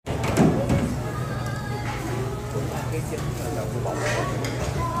Today,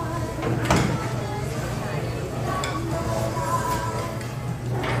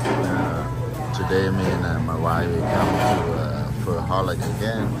 me and my wife we come to for a holiday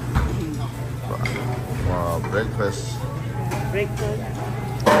again for breakfast. Breakfast.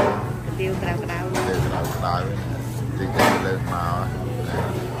 Tiêu cào cào. Tiêu cào cào. Đi chơi lên màu.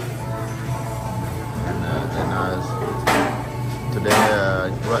 And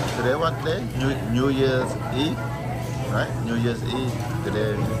today what day? New Year's Eve, right? New Year's Eve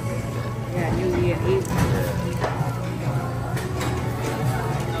today. Yeah, New Year's Eve. Yeah.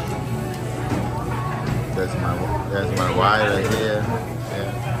 That's my wife right here.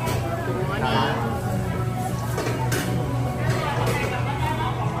 Yeah.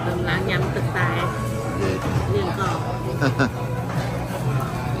 Đừng là nhầm thực tại. Riêng con.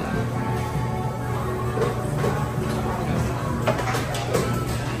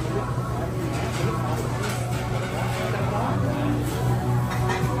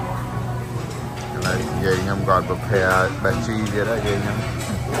 Vậy nhầm còn prepare bánh chi vậy đó vậy nhầm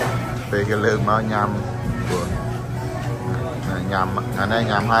về cái lượng máu nhầm của nhầm anh ấy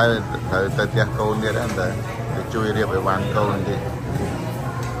nhầm hai thời tiết côn vậy đó để chui đi về bàn côn đi.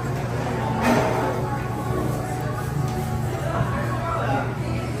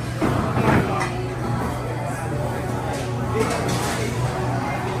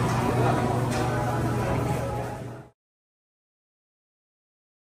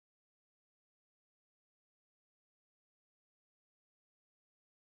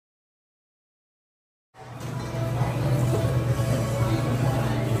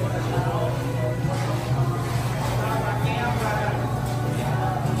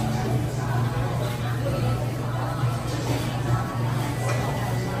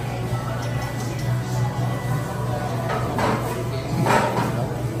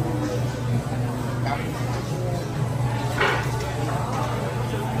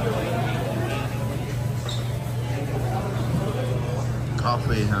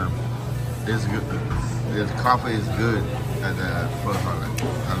 Coffee, is good. This coffee is good at the food holiday.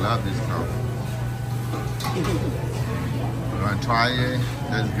 I love this coffee. You want to try it?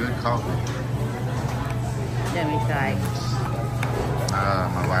 That's good coffee. Let me try.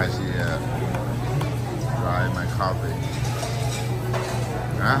 My wife, she try my coffee.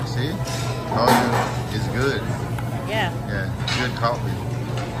 See? Told you, it's good. Yeah. Yeah, good coffee.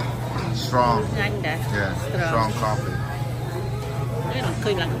 Strong. Yeah, strong coffee. Cái nó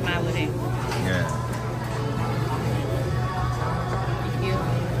khơi lặng màu này. Yeah.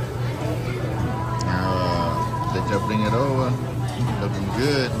 Now, they just bring it over. Looking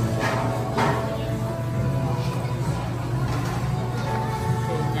good.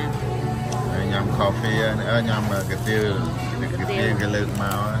 Nhâm coffee, nhâm cái tiêu cái lượng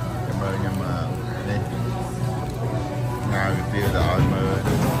màu, cái mơ nhâm đi. Ngào cái tiêu đỏ mơ.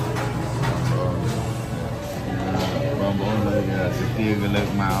 Bố lên cái tiêu cái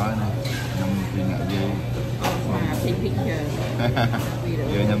lượng màu này, nhâm thì ngạo gì?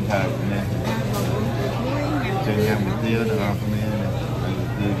 Giờ nhâm thật nè. Chơi nhâm cái tiêu được không? Cái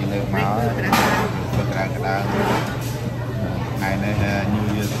tiêu cái lượng màu, bật ra cái đá. Ngày nay New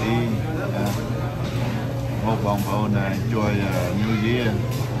Year's Eve. Hope bông ôn enjoy New Year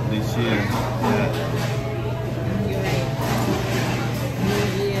this year.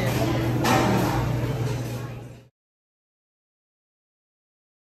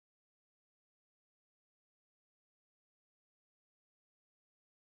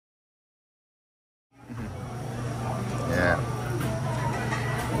 Yeah.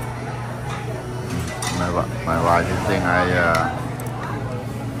 My wife is saying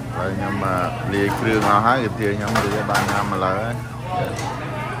nhưng mà lia kêu ngao hái cái tiêu nhưng mà lia ban năm mà lại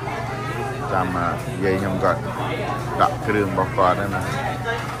chăm dây nhưng có đặt kêu bọc quạt đó nè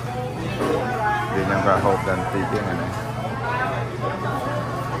vì nhưng có hộp đàn tí tiếng này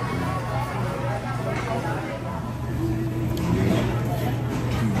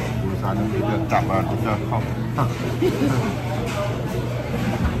sao nó bị chặt vào cho không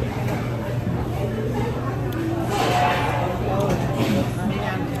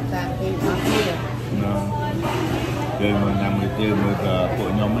Chơi mà nhằm người tiêu mới của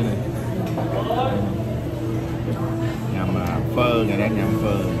nhóm ấy này nhằm phơ ngày đang nhằm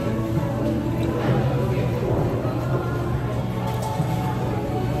phơ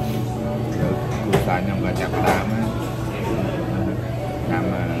cụ xài nhằm cả chặt đám á nhằm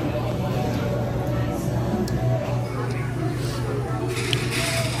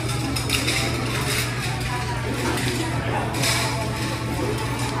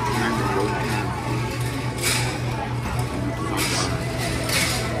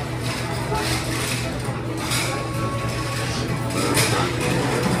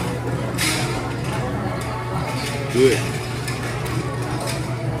Good.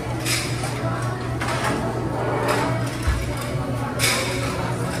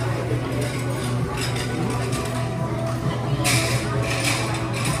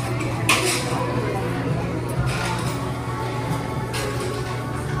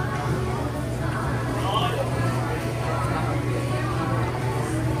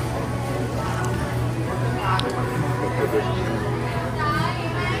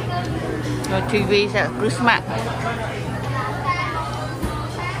 Rồi TV sẽ Christmas,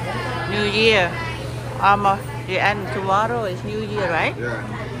 New Year, almost the end. Tomorrow is New Year, right? Yeah.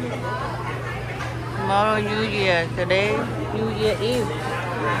 Tomorrow New Year, today New Year Eve.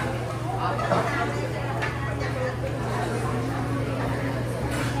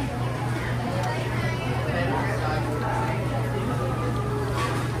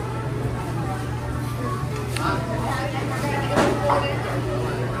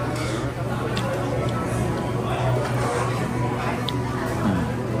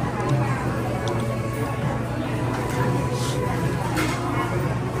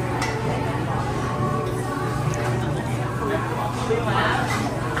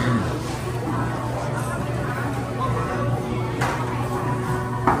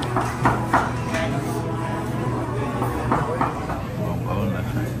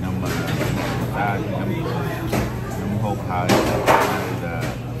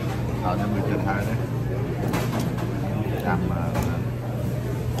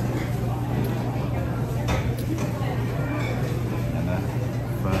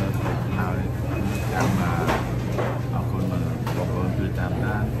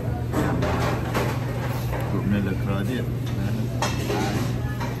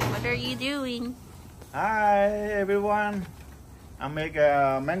 What are you doing? Hi everyone. I make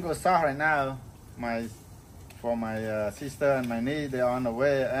a mango sauce right now. For my sister and my niece, they are on the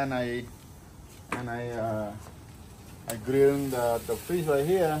way, and I grilled the fish right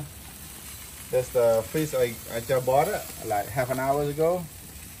here. That's the fish I just bought it like half an hour ago.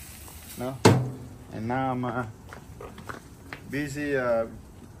 No, and now I'm busy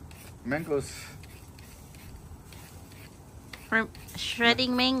mangoes. For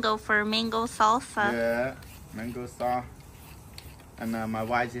shredding mango for mango salsa. Yeah, mango sauce. And my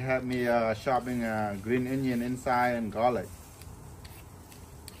wife, she helped me chopping green onion inside and garlic.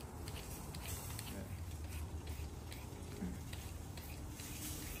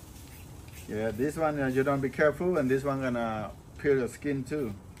 Yeah, this one you don't be careful, and this one gonna peel your skin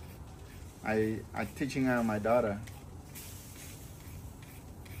too. I teaching my daughter.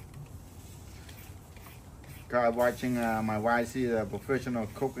 Cause watching my wife see the professional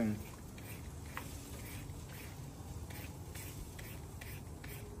cooking.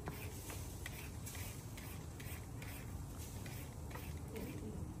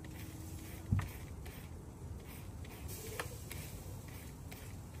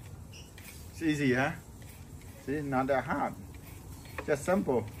 It's easy, huh? See, not that hard. Just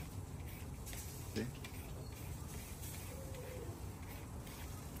simple. See?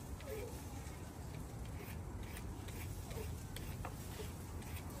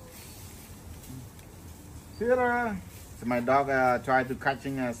 Here, so my dog tried to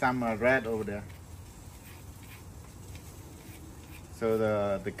catching some rat over there. So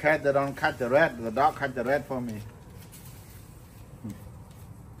the cat that don't catch the rat, the dog catch the rat for me.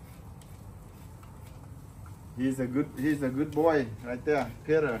 He's a good boy right there,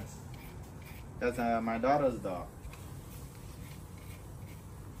 Peter. That's my daughter's dog.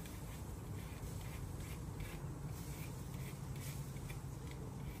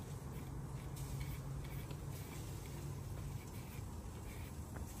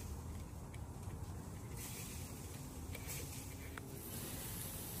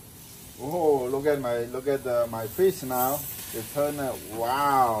 Oh, look at my fish now. It's turned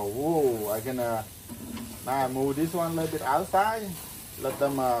wow. Whoa, I can now I move this one a little bit outside. Let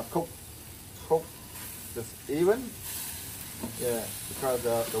them cook just even. Yeah, because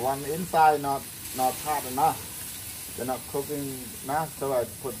the one inside not hot enough. They're not cooking enough, so I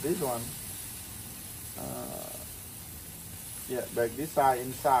put this one. Yeah, back this side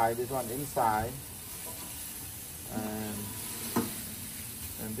inside, this one inside,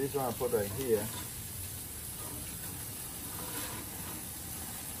 and this one I put right here.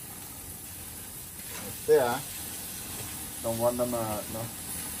 There. Don't want them no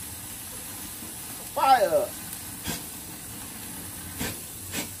fire.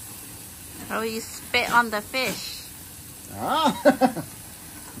 Oh, you spit on the fish. Ah.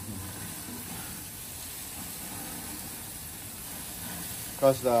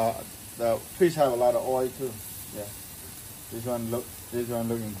 Because the fish have a lot of oil too. Yeah. This one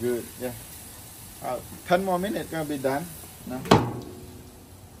looking good. Yeah. 10 more minutes gonna be done. No.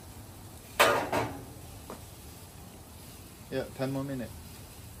 Yeah, 10 more minutes.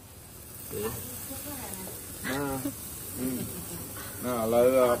 Nó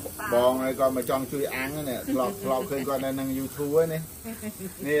lời bòn này con mà chọn chui ăn nè, lọt khơi con này năng YouTube nè,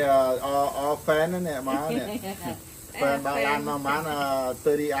 nè fan nè má nè, fan Ba Lan mà má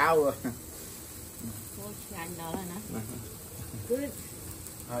 30 hours.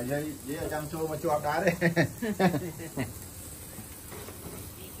 Vậy ở trong chua mà chuột đá đấy.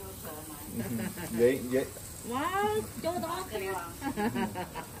 Vậy. Wow, chua to kìa.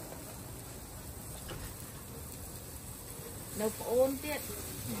 Đâu có ôn tiết.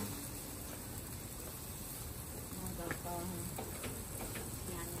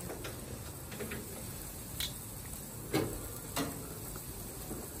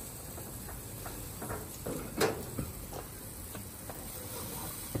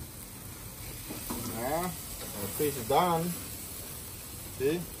 Đó, fish is done.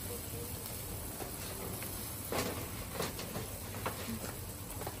 See?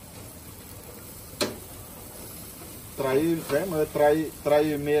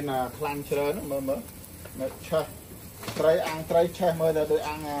 Trai miền khăn chơi nó mơ chơi trai chơi mơ là được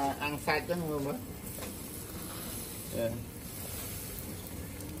ăn sạch chứ mơ. Yeah.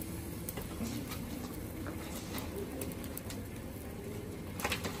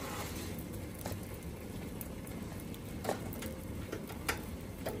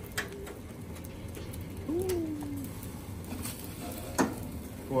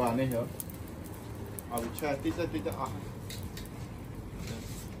 Wow, này hả? Chơi tí cho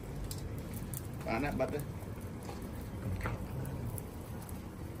bán lại bắt đấy.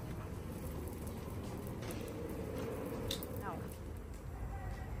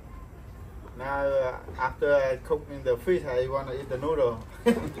 Now after cooking the fish, I want to eat the noodle.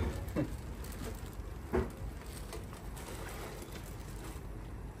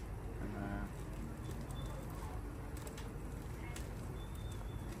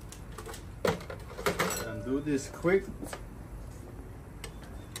 And do this quick.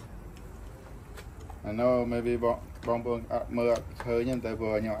 I know maybe bong mưa hơi nhưng tại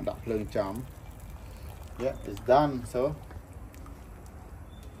vừa nhỏ đặt lưng chấm. Yeah, it's done. So.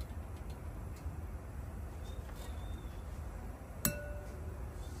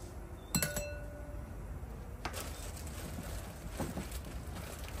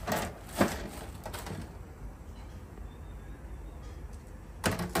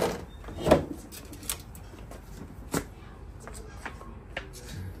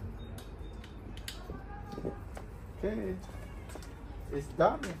 Okay, it's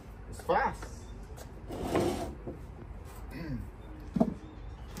done. It's fast.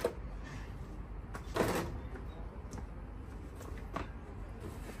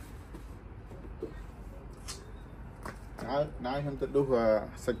 Nãy em tự đu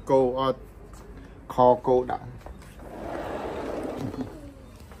sạch cô kho cô đặng.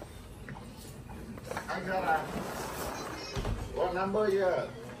 Anh ra là what number here?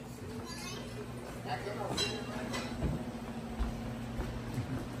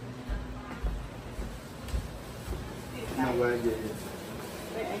 Nào về gì?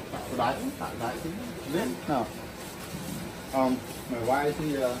 Đáy xíu. Lên nào. My wife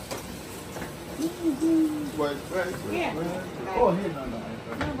here. Wait. Yeah. Oh, here, no.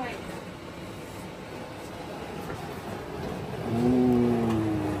 Ooh,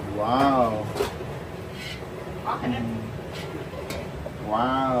 wow.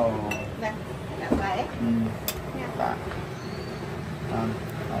 Wow. Nè, vậy. Dạ.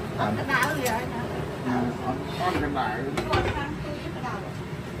 Ăn cái đảo gì vậy nè? Ăn cái đại.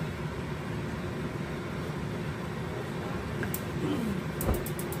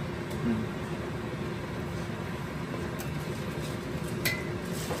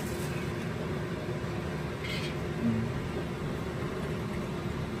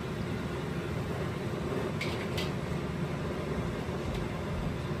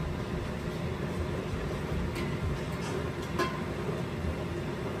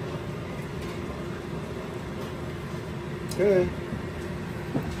 Okay.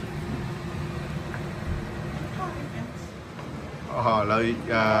 Lời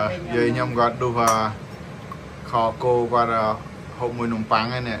dây nhom gọt đu và kho cô qua hộp mùi nồng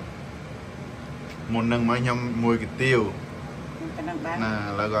pang ấy nè, một nâng mấy nhom mùi cái tiêu nè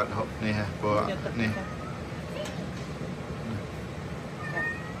là gọt hộp này ha của này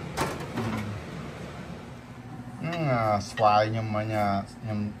xoài nhom mà nhà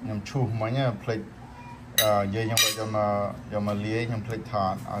nhom chu mấy nhà plate dây nhom gọi cho mà lia nhom plate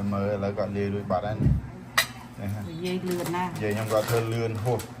thon ở mờ là gọt lia đuôi bát anh. Dây lươn na. Dây nhom gọt thơ lươn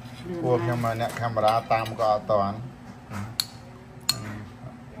hộp. พวกยังมาเนี่ยคาเมราตามก็ตอน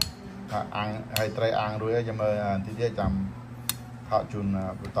อังให้ไตรอังด้วยจะมาที่จะจำเขาจุน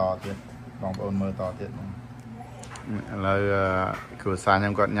ต่อเทียบมองไปมือต่อเทียบแล้วคือสารยั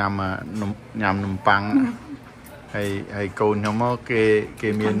งก็ยำนมปังให้โกนเขาเก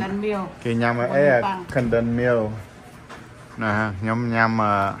มีนเกยำคันเดนเมียวนะฮะ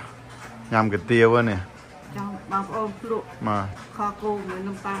ยำกระเตียววะเนี่ยบางองปลุกมาคอโกมือน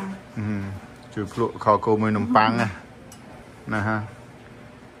มปังจุดปลุกคอโกมือนมปังนะฮะ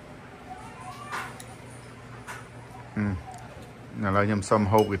เรายำส้ม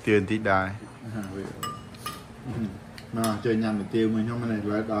โฮกระเตียวที่ได้มาเจอยำกระเตียวมือช่องมันเลย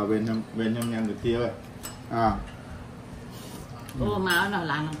ว่าต่อเป็นยำกระเตียวโอ้มาหน่อย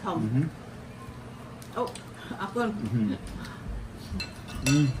หลังทองโอ้เอาคน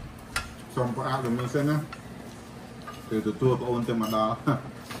ส้มปลาหรือมือเส้นนะtừตัวปลาโอนเต็มมาดอ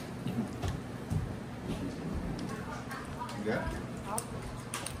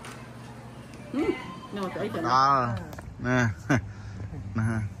โน่ตัวไอ้ตัวนะ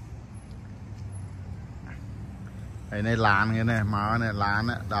ฮะไอ้ในร้านกันเนี่ยมาเนี่ยร้านเ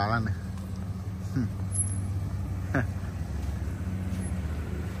นี่ยดอแล้วเนี่ย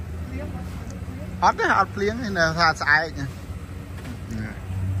อดเนี่ยอดเปลี่ยนนี่เนี่ยทาสาย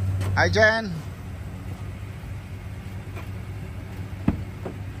ไอ้เจน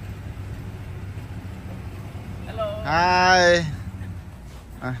Hi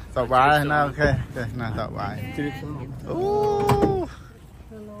สบายนะโอเคน่าสบายโอ้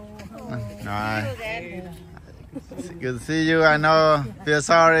nice good to see you I know feel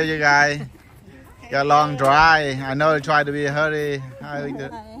sorry you guys got long drive I know you try to be hurry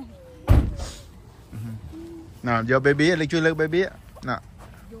nào giờ baby lấy chui lực baby nào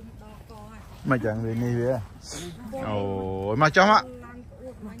mà chẳng về này về ồ mà cho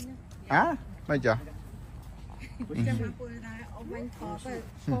á mà cho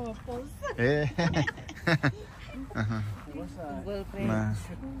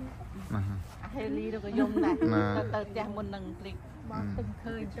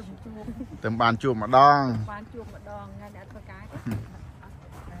tầm bàn chuột mà đong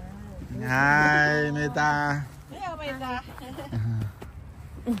hai người ta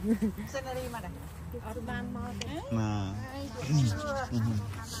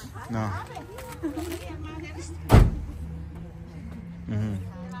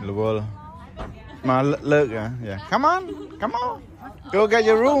Lul. Ma look, yeah. Come on. Go get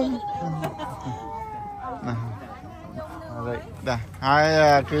your room.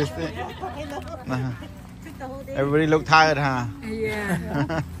 Hi, Christy. Everybody look tired, huh?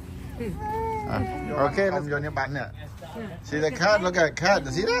 Yeah. Okay, let's go near button. See the cat? Look at the cat.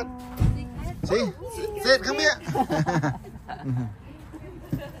 See that? See? Sit, come here.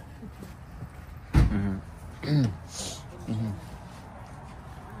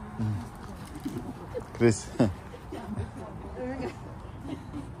 Chris.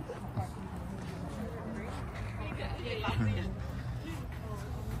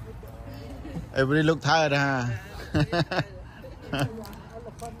 Everybody look tired, huh?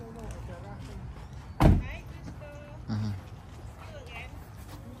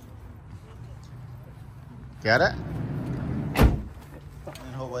 Get it?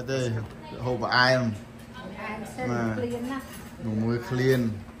 Hope I do. Hope I am. Mùi clean.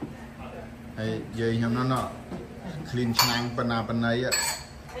 Vậy nhóm nó clean chăn phần này á.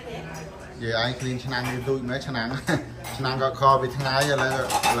 Vậy ai clean chăn thì tụi nó chăn có kho bị thằng ấy là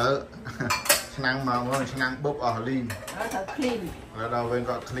chăn mà có chăn bốc ở clean. Ở đâu bên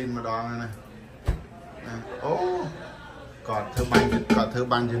có clean mà đo này. Ô. Còn thứ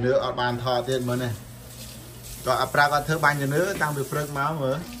bánh cho nữa ở bàn thọ tiết mới này. Còn áp ra có thứ bánh cho nữa tăng bị phước máu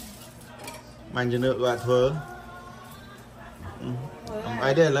mới. Bánh cho nữa gọi thơ.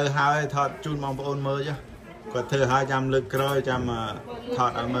 Ấy đây là hai thọt chun mong ôn mơ chứ. Còn thơ 200 lực rồi chăm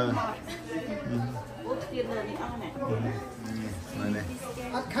thọt ở mơ. Này.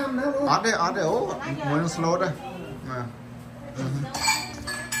 Ót đấy, ố, muốn slow đây.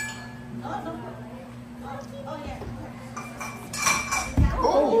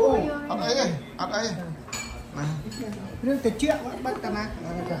 Ô, ót ấy. Nước từ trước bắt ta nát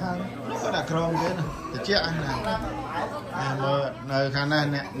cả hai có đặt chrome thế này từ trước này mờ nơi khả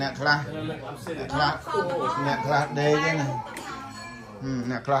năng nè class D thế này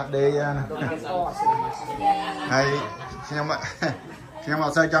nè class D này hay nhưng mà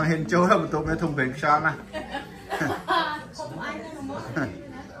sao cho hình chú là một tụi cái thùng bình sao nè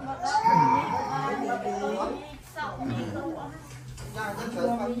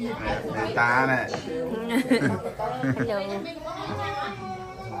ta này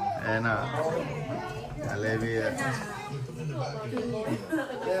And Levi.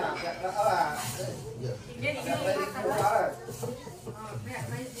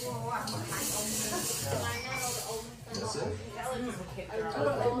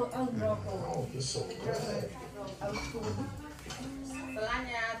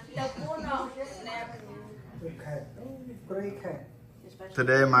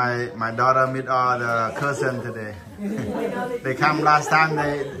 Today my daughter meet all the cousin today. They come last time.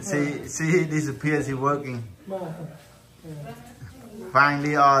 She disappeared. She working.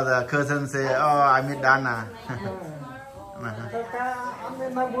 Finally, all the cousins say, "Oh, I meet Dana."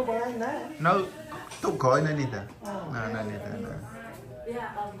 No, tụt khỏi nữa đi ta. Nè đi ta.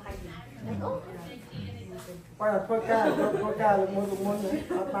 Quay là thôi ca là một này,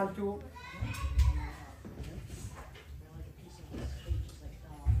 ban chú.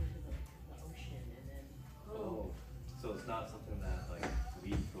 So it's not something that like we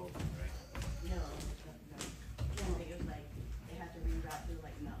grow from, right? No. It was like they had to reroute through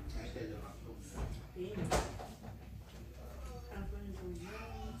like mountains.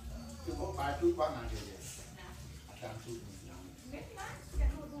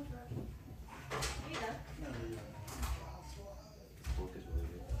 Pork is really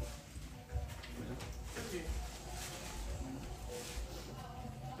good.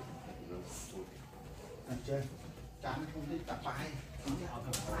 Chán không thích tạp bài.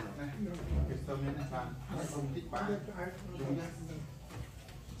 Cái sớm này bạn không thích bài. Đúng nhá.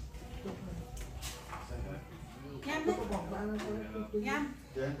 Nhâm đi. Nhâm.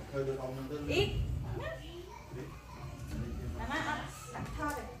 Ít. Mama,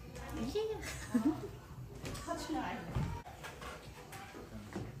 thao đi. Touch lại.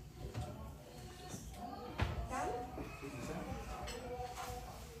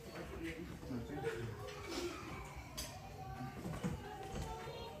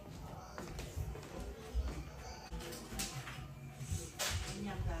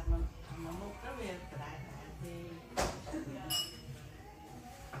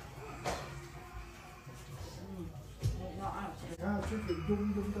 Chứ phải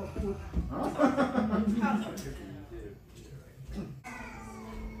dung cho cút.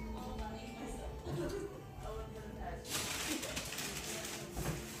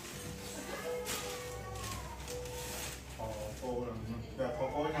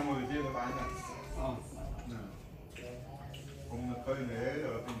 Cô nhà mười kia là bán này. Không khơi nế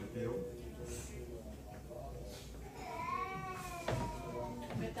rồi không được thiếu.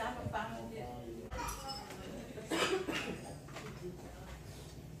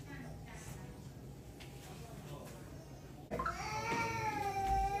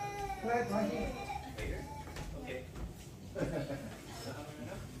 Okay.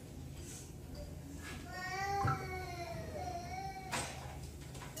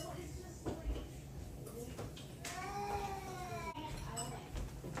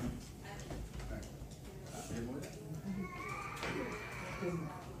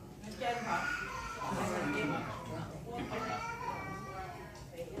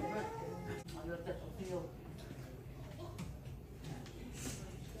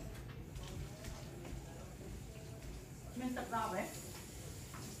 Mình tập rau đấy.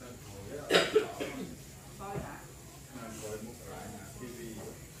 Coi hả?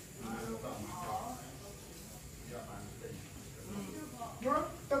 Nó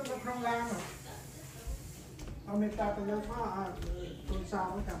tức nó không lan rồi. Ông mình ta tới lớp phá con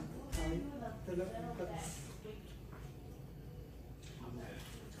sao nó cầm tới lớp tức.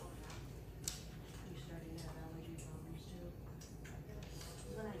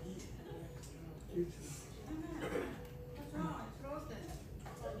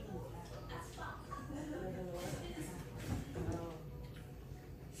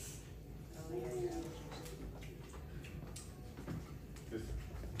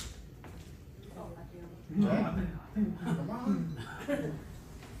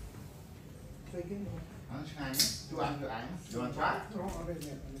 Chú ăn được ăn, chú ăn phát. Luôn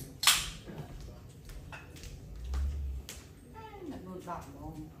đọc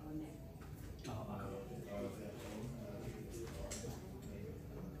luôn.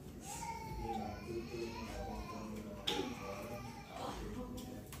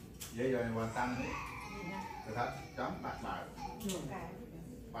 Vậy rồi hoàn xăng đấy. Thật thật, chấm bạc bài.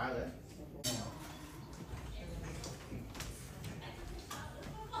 Bài đấy.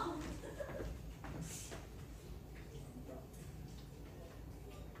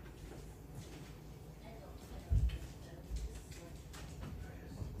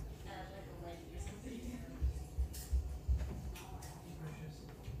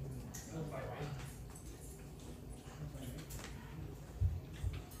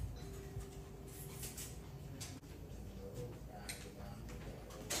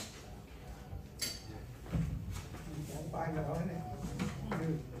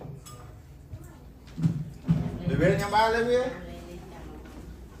 về nhà ba lên về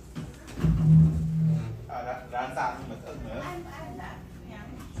rán sạn mà ưng nữa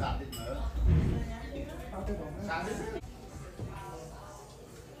sạn thịt nữa sạn thịt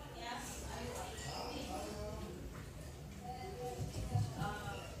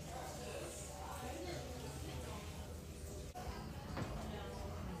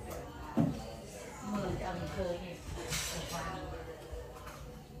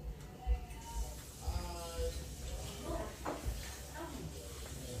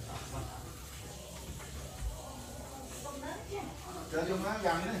cho chúng nó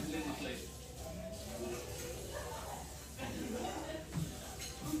dằn đấy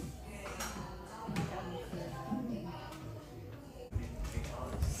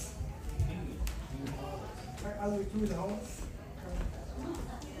ăn chui là không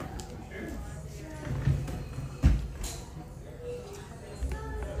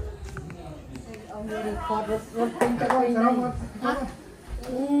ông đi qua rất tinh cho tôi này ngon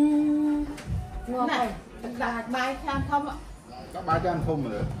rồi đặt bài tham không ạ? các bà cho ăn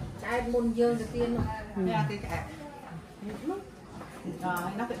không rồi ai môn dương đầu tiên rồi Nè thì cả rồi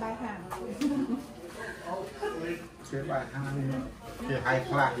nó phải bài hàng cái bài hai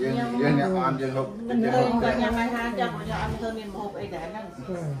khla dương nhà ăn dương hộp nhà bài hàng cho ăn thơm miền hộp ấy để nó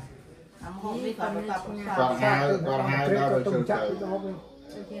ăn hộp đi còn tập còn hai đâu rồi tôm chắc sườn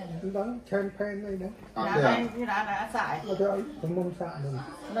cái đó đắng champagne này đấy đã xài nó thấy tôm mông xạ rồi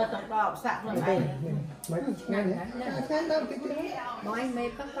nó tổng đỏ sạc rồi này mấy ngày nhé sáng đó cái nói anh mê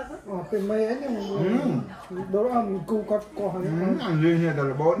các cái mê ấy nhưng đó là mình cu có hàng ăn riêng như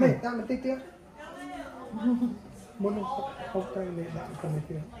là bốn này ta mình tí tiếc muốn không cây này đã không này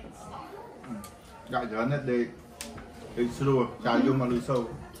tiếc đại giờ này đi sưu chào dung mà lưu sâu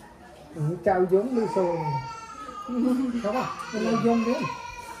chào giống lưu sâu không à nó dùng đấy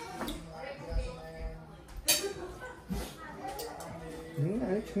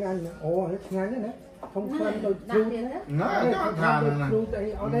ấy ngang này ấy ngang này không khoan đâu nó thằng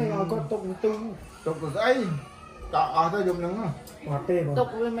này ở đây có tục tục ấy ở đây dùng nó tục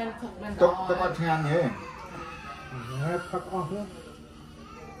lên men tục tôi có ngang nhỉ phật ọt nữa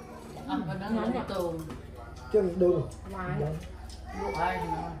ăn cái nó nó tù chân đường lụa ai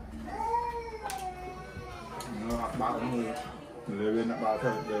nó bao người bên nó bao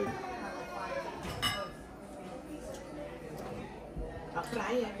thôi đây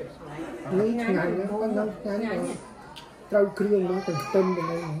lấy ngày nó có năm ngày trâu krieng nó từng tâm từ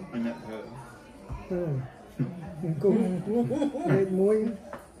đây anh nhận thơ cùng muối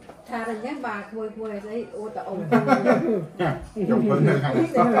thà là nhắc bà quay đấy ô tao ông trong phân này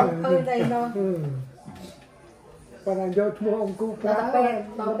hơi đây nó và là do mua ông cu cá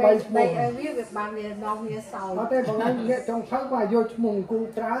nó bay đây viết việc bàn về nó phía sau ở đây bọn anh nghe trong pháo qua do mùng cu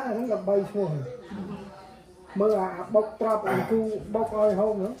cá nó là bay xuống mưa bốc trap ông cu bốc ơi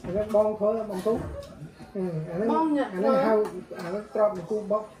hôm nữa nó bong thôi bằng tú nó hao nó trap ông cu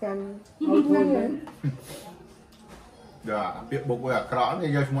bốc can ơi thôi đấy rồi việc buộc với cỏ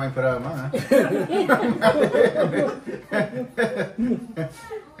thì do mọi người mà hả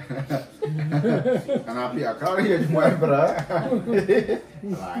anh bị cỏ thì do mọi người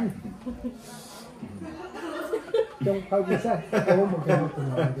trong phao cái sai có một cái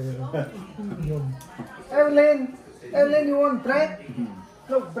Evelyn you want bread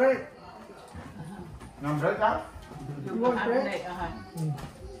look bread nằm rất đó you want bread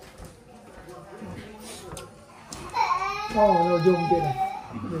nó dùng cái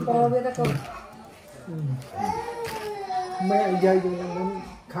này biết đó con mẹ dây dùng nó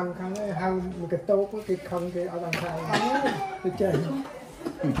khăn ấy hao một cái tô có cái không cái ở đằng sau cái chơi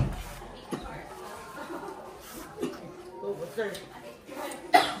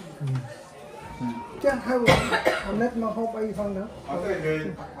chứ hao hôm nay mà hộp ấy không nữa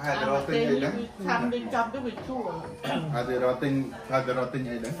hai đứa tinh gì đó tham đi trong cái vị chua hai đứa tinh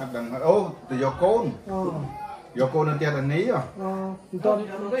gì đó tham đằng ô từ do côn nó tiền là ní rồi tôi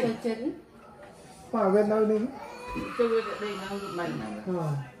chơi chính vào bên đâu nữa tôi đây đang dùng mình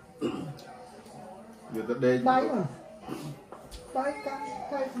giờ tới đây bái mà bái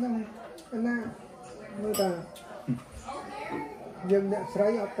cái này cái nào người ta dân đã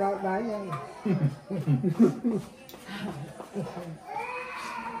sấy ở cao đáy nha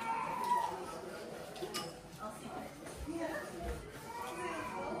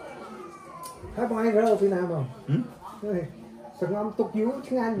thấy bọn anh rơ phía nào không? Sừng ông tục dú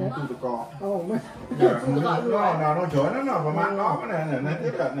chứ anh nữa. tụi con. Ồ mấy. Nó chổi nó và mang nó cái này này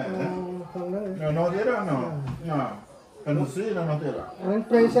tiếp là này. Không đó. Nó tiếp đó nó. Cái nó xí nó tiếp là. Anh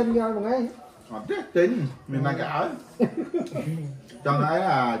present cho một ngày. Tiếc tính mình mang cái áo. Cho nãy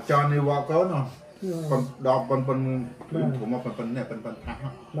là Johnny Walker nó. ดอกปนผมว่าปนเนี่ยปนทัก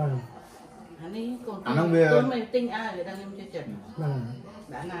อันนี้คน อันนั้นเวีย ตัวไม่ติ้งหรือดังยังจะจัด Vâng.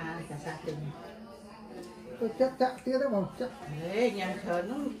 ด่านาจะซาติ้ง Tôi chắc tiếc đấy không? Chắc. เฮ้ยยังเขิน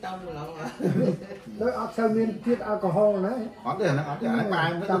น้องตำหรอก Đôi ọc sao miên tiết alcohol đấy. Có tiền nó có tiền nó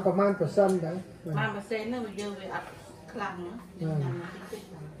bài mới Tao có man % đấy. มาเปอร์เซ็นต์นั่นมันเยอะไปอัดคลังเนาะ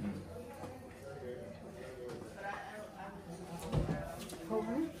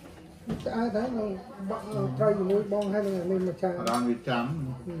Ai thấy nó bọng trai của mũi bong hay là nên mà chàng. đang bị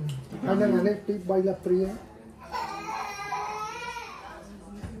chấm. Hay là nên tí bay là prия.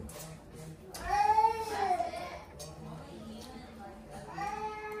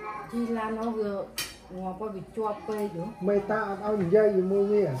 Chi là nó vừa ngọt qua bị chua phê nữa. Mày ta ao những dây gì mua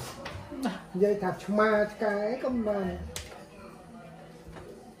bia. Dây thật ma cái không mà.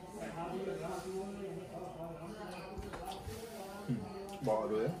 Bỏ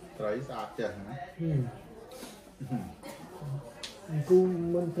đuối thấy sạch chả Cô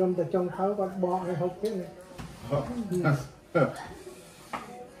mình trông từ trong tháo con bọ hay hộp cái này.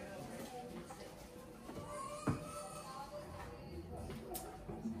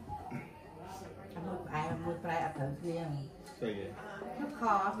 Một prai ở thượng kia Cái gì? nó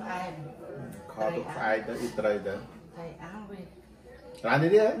kho ai Kho tục ai tới ít trời tới thầy áo về ra đi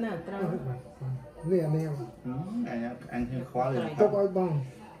đi ấy nè trâu Nè nèo. anh hơi khó lên Tốc ơi bong.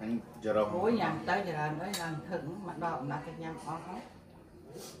 anh chờ đâu mỗi nhà tới giờ là nói là thượng mặt đỏ mà cái nhang ó hết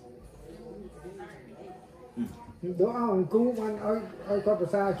Đó ông cú anh ơi có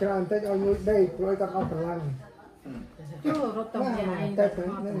xa cho anh tới ơi nuôi đây rồi con ốc lăng. Chứ rồi tầm dài. Tết đấy.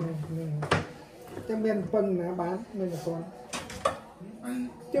 Cái miền phân này bán nên là con. anh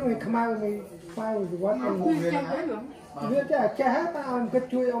Chứ mày không ai mày phao thì quá anh biết chứ cha tao ăn cái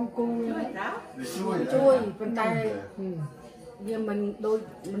chui ông cu đó Chui bên tay giờ mình đôi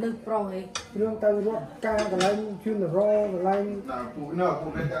mình được pro thì lương tao rót ca cái lên chuyên là ro cái lên là phụ nó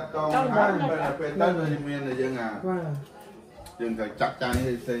phụ cái con hai bên là bên tới nơi miền là dân à và dân phải chặt chắn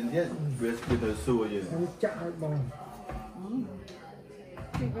như thế nhất biết cái thời xưa vậy anh chặt bò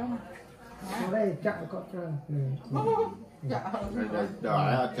ở đây chặt có cho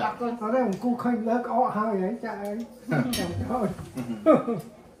đợi chặt ở đây ông cu khơi lớn có hai ấy chặt ấy chặt thôi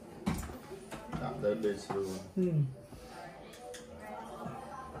chặt đến đây xưa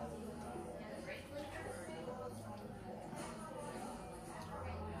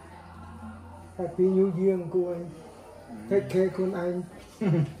Happy New Year cô anh. Take care con anh.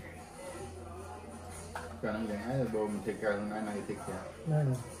 cái năng ấy là đồ mình take care anh này take care Này.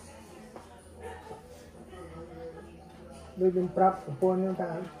 Đôi bên prap của con nó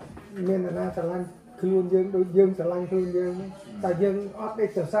ta nên là na xà lanh khuôn dương đôi dương xà lanh khuôn dương ta dương ót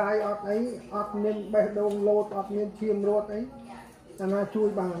exercise ót ấy ót nên bè đông lột ót nên chiêm rốt ấy ta na chui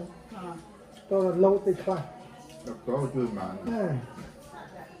bàn tôi là lột thì khoa đọc có chui bàn này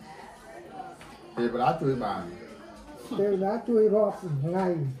thì đã chui bàn tôi đã chui rót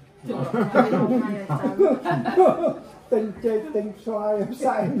ngày tình chơi tình xoay em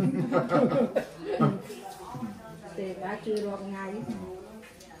say thì đã chui rồi ngày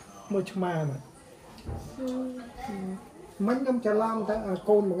một mà mấy năm chờ làm ta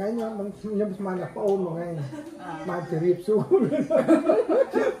côn một ngày nhá nhưng mà là ôn một ngày mà chỉ riệp xuống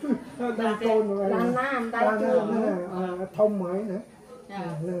đang côn một ngày làm thông mới nữa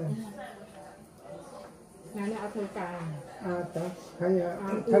ngày nào thơ ca hay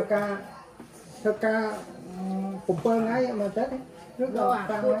thơ ca cũng bơ ngay mà chết rất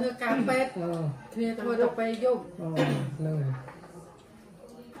là cô thơ ca pet thì thôi đâu phải vô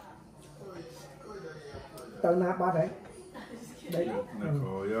tao na ba đấy đấy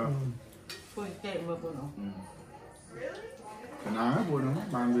rồi phơi kẹo mà buồn không cái ná buồn không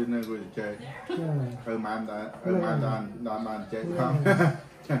mang bên này rồi chơi mang đã chơi không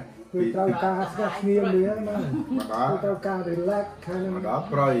vì tao ca rất nghiêm nữa mà đó tao ca relax mà đó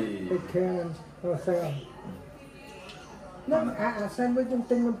rồi take care yourself nó sen với chung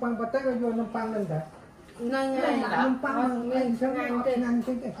tinh nông pang bắt tay vô nông pang lên cả nâng nông pang lên sang ngang trên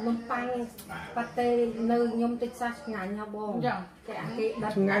nông pang pate nơi nhôm tích sát ngàn nhau bông cái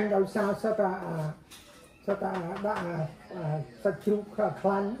đất ngàn đâu sao ta đã sát chụp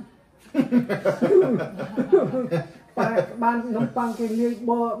khăn ban nông pang cái ly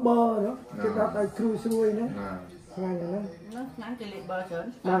bơ nữa cái đó là cruise xuôi nữa ngàn nữa nó ngắn cái liệt bờ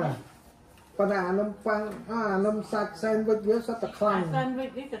sớmปัญหาน้ำฟังน้ำสัตว์แซนด์วิชเยอะสัตว์ตะคลัง san với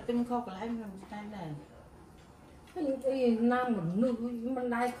cái tinh kho của lại mình san này cái nam một nướcมัน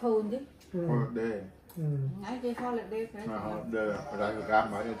ได้khôn chứ đây ngay cái kho lại đây phải đây ra cái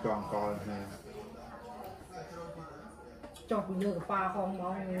gam ở trong coi này cho như cái pha hòn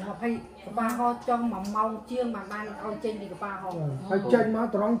mong mà hay cái pha ho cho mong chiên mà ban ao trên thì cái pha hòn hay chân mà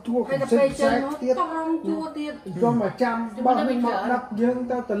tròn chua hay cũng là xịt chân xẹt nó tiết tròn chua tiết cho mà chăm bao nhiêu mọt đập dương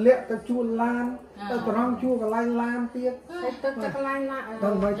tao tự lệ tao chua lan tao tròn chua cái lai lan tiết hay tao chắc lai lại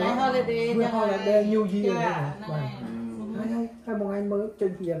đang mấy cái vừa họ là đè nhiều gì rồi hay một ngày mới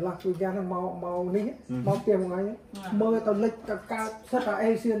trên biển lạc tôi ra thằng màu ní màu tiền một ngày mơ tao lịch cao rất là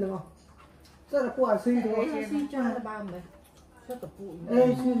Asian được không rất là của Asian được không Asian cho là bao mày rất là phụ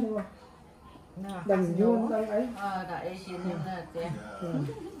Asian được không đằng vuông đằng ấy Đã Asian nhưng là tiền.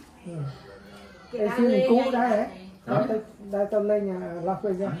 Asian cũ đấy ấy đây tao lên nhà Las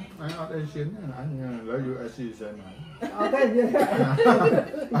Vegas anh ở Asian anh lấy vô Asian ở đây gì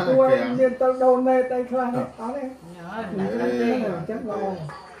cô em nên tao đồn này tay khoan đấy ở đây chắc là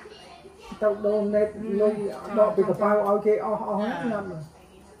tao đồn này lôi đọ bị cái bao ao kia hết năm rồi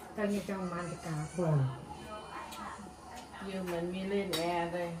tao như trong màn cả Như mình millionaire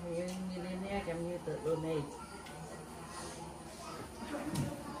đây, millionaire chẳng như tự donate.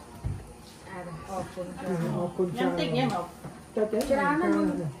 con Nhắn tin nhé Ngọc. cho chết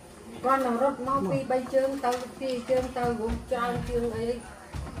con nào rất mau phi bay chương tao cũng trao chương ấy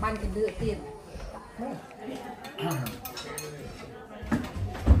ban cái đưa tiền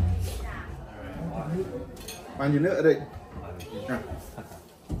bao nhiêu nữa đây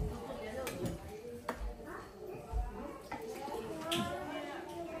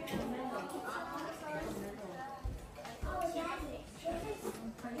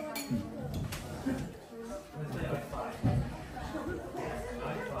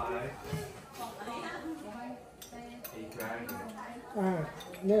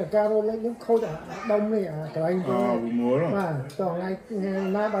nên là caro lấy những khối đông này cái anh cho mà toàn ngày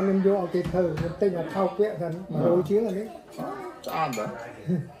nay bạn nên vô ở kịp thời tên là thao quẹ gần mà đối chiến là đấy ăn đấy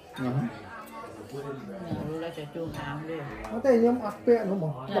Là cho chuông hàm đi. có thể nhóm ắt quẹ không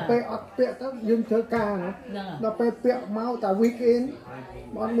bỏ là pe ắt quẹ tao dương thơ ca nữa là pe quẹ máu ta weekend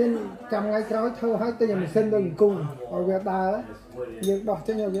bọn nên trăm ngày kéo thơ hai tên nhà mình xin đừng cùng ở Việt Đà đó việc đọc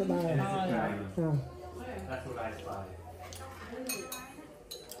cho nhau Việt Đà That's what I spy.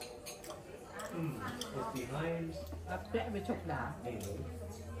 It's behind. Vẽ với chục đá.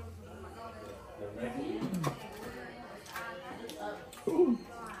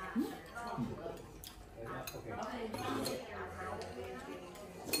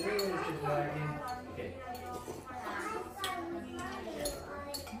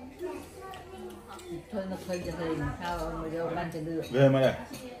 Thôi nó khơi cho hình sao mà vô ban cho được. về mà đây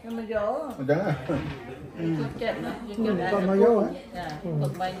Nhưng mà vô. mình trắng à còn mà vô hả Còn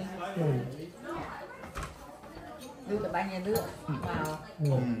bánh. Đưa cái bánh nhà nước vào.